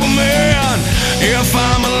Superman? If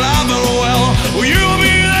I'm alive and well, will you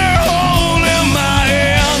be there holding my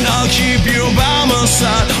hand? I'll keep you by my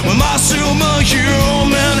side with my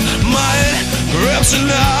superhuman mind,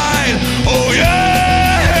 kryptonite. Oh yeah.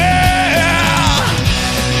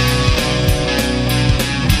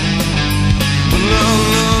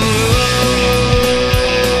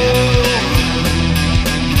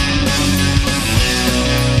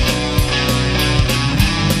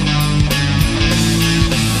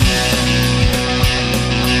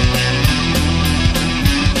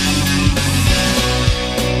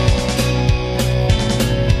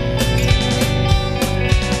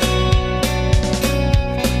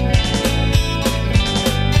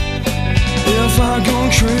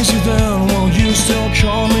 crazy then, will you still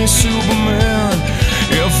call me Superman?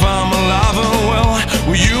 If I'm alive and well,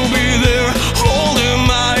 will you be there holding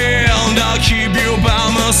my hand? I'll keep you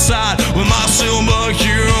by my side with my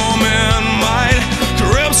superhuman might.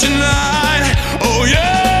 Kryptonite, oh yeah.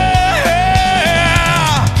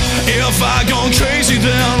 If I go crazy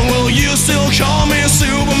then, will you still call me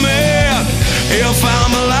Superman? If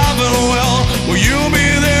I'm alive and well, will you be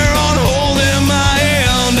there on holding my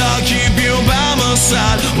hand? I'll keep you by my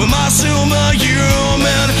side with my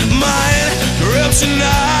superhuman mind.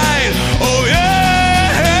 Kryptonite, oh yeah.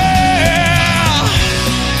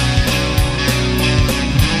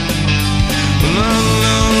 No, no,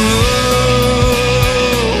 no.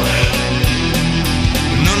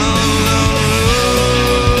 No, no, no,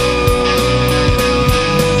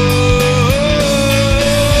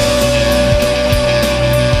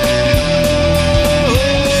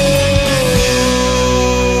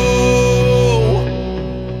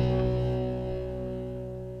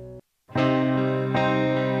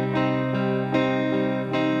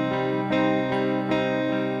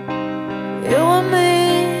 You and me,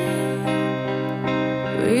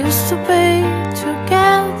 we used to be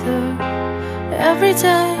together, every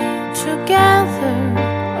day together,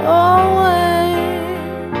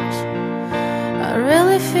 always. I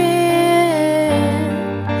really feel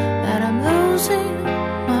that I'm losing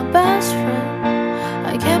my best friend. I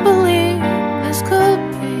can't believe this could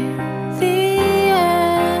be the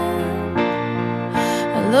end.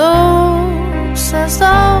 It looks as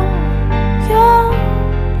though you're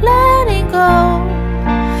letting go,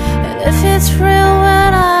 and if it's real,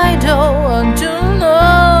 when I don't want to know.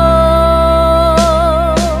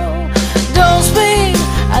 Don't speak,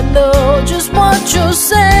 I know just what you're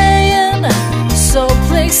saying, so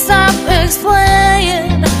please stop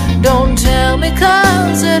explaining. Don't tell me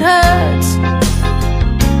 'cause it hurts.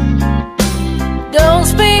 Don't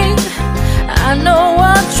speak, I know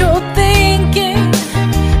what you're thinking.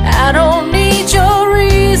 I don't need your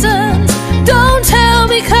reasons. Don't tell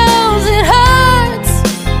me 'cause it hurts.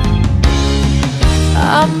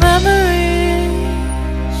 Our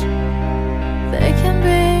memories, they can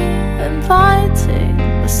be inviting,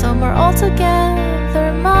 but some are altogether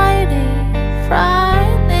mighty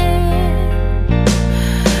frightening.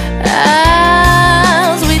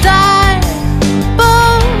 As we die,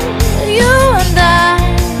 both you and I,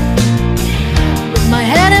 with my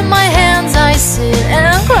head in my hands, I sit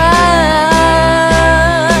and cry.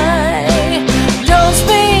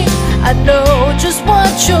 I know just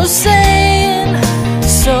what you're saying,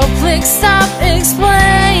 so please stop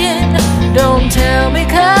explaining. Don't tell me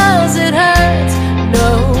 'cause it hurts. No,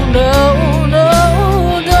 no, no,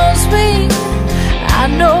 don't speak. I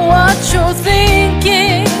know what you're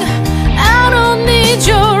thinking. I don't need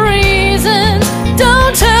your reasons.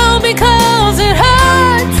 Don't tell me 'cause it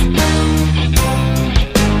hurts.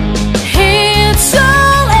 It's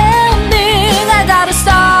all ending. I gotta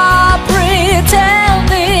stop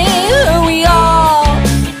pretending.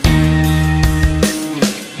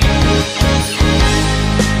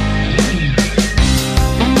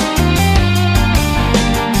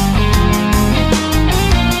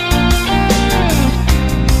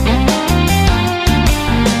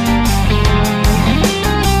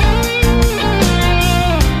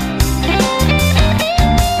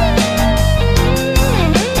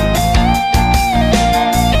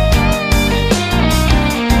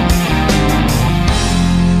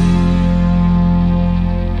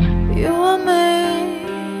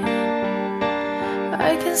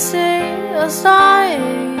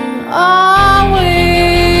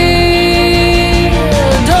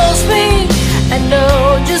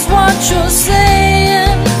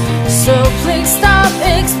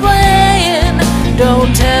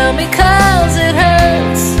 Don't tell me 'cause it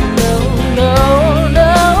hurts. No, no,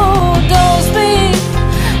 no, don't speak.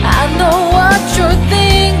 I know what you're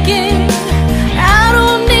thinking. I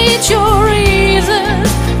don't need your reasons.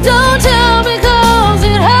 Don't tell me 'cause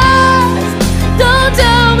it hurts. Don't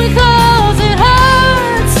tell me 'cause it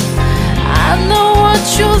hurts. I know what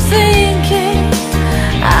you're thinking.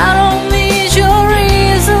 I don't need your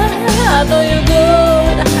reason. I know you're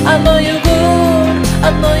good. I know you're good. I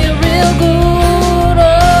know you're real good.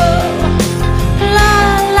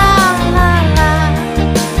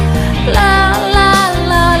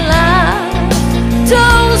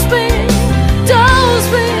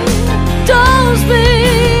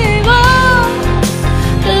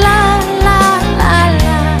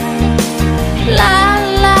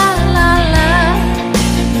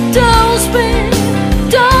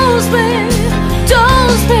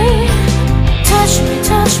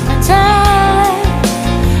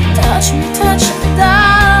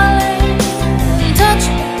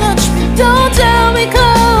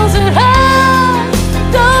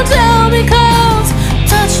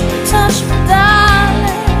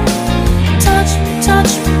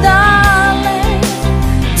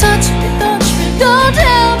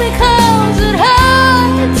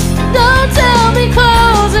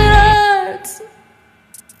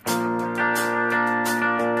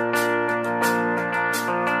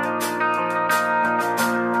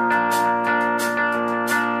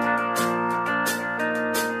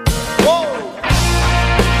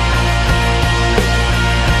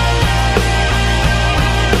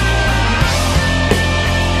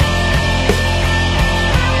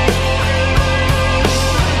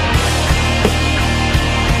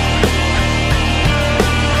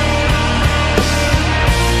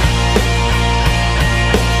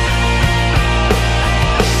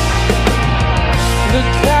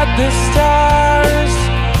 the stars,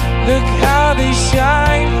 look how they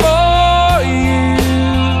shine for you.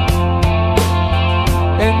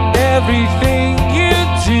 And everything you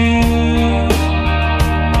do,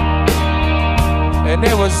 and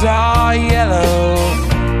it was all yellow.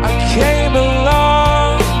 I came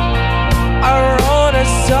along, I wrote a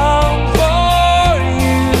song for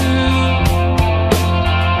you,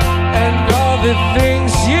 and all the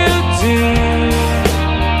things you do,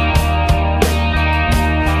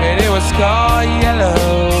 and it was called yellow.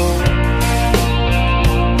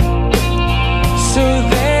 So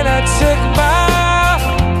then I took my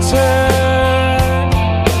turn.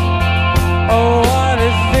 Oh, what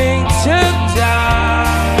a thing to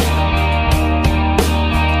die.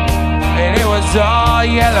 And it was all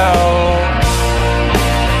yellow.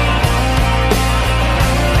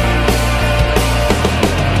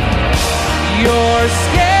 Your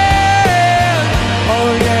skin, oh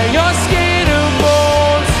yeah, your skin and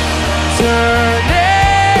bones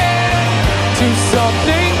turning to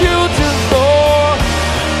something beautiful.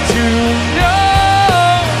 To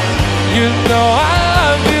know, you know I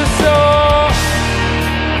love you so.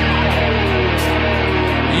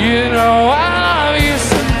 You know I love you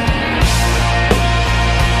so.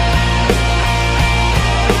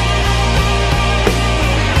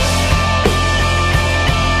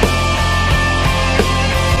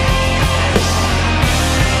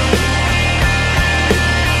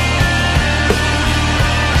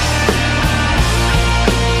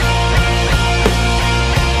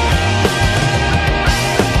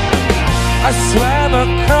 I swam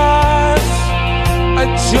across, I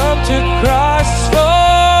jumped across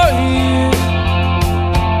for you.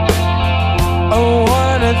 Oh,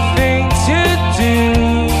 what a thing to do.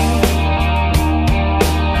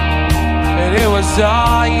 And it was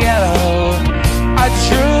all yellow. I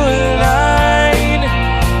drew a line,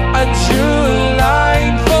 I drew a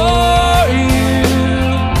line for you.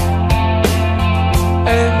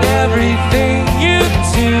 And everything you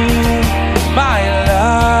do, my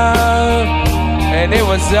love, and it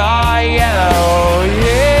was all yellow,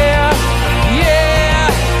 yeah,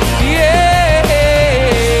 yeah, yeah,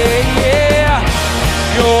 yeah.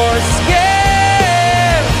 Your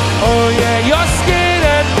skin, oh yeah, your skin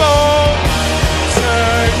and bone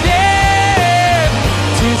turning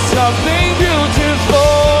to something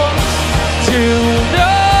beautiful. To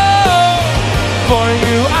know, for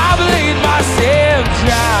you I bleed myself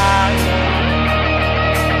dry.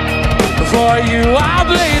 For you I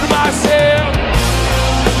bleed myself.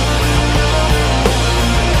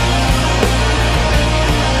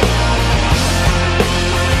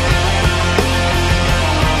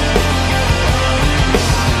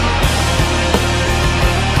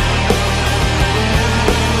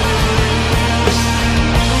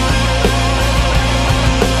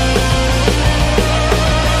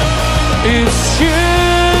 It's you.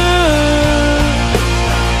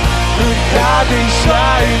 Look how they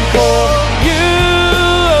shine for you.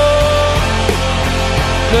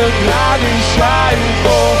 Look how they shine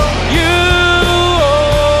for you.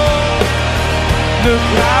 Look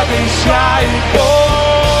how they shine for.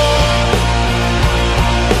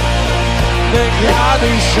 Look how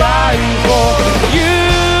they shine for you.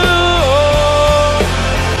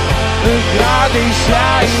 Look how they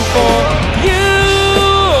shine for you.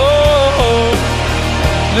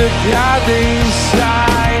 Look how they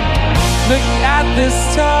shine. Look at the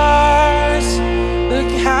stars.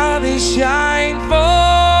 Look how they shine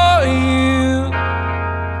for you.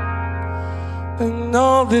 And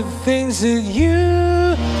all the things that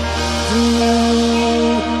you do.